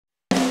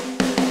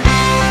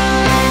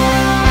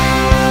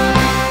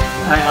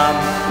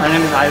My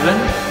name is Ivan.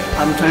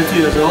 I'm 22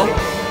 years old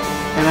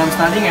and I'm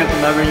studying at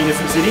Melbourne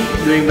University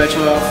doing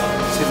Bachelor of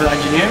Civil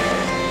Engineer.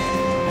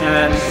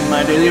 And in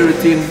my daily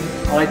routine,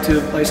 I like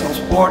to play some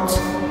sports,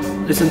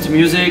 listen to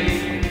music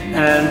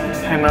and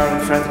hang out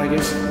with friends, I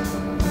guess.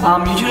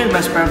 Usually in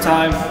my spare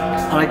time,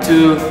 I like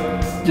to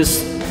just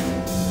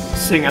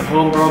sing at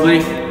home probably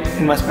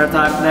in my spare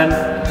time.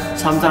 Then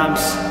sometimes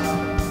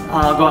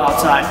I'll go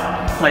outside,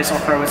 play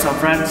soccer with some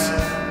friends.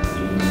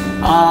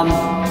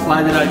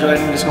 Why did I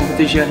join this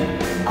competition?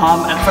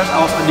 At first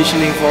I was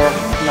auditioning for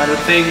another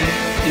thing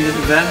in this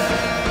event,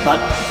 but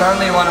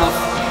apparently one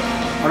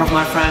of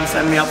my friends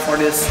set me up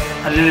for this.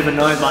 I didn't even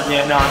know it, but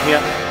yeah, now I'm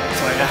here.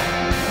 So yeah,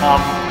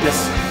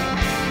 just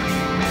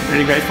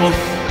really grateful.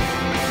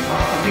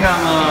 I think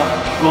I'm a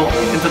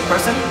goal-oriented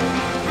person.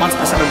 Once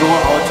I set a goal,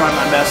 I will try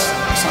my best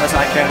as far as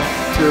I can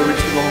to reach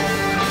the goal.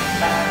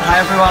 Hi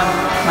everyone,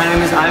 my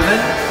name is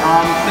Ivan.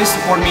 Please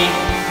support me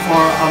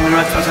for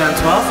Mirage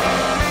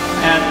 2012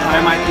 at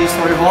RMIT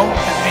Storey Hall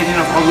at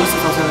 18th of August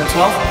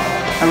 2012.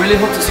 I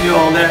really hope to see you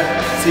all there.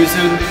 See you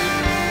soon.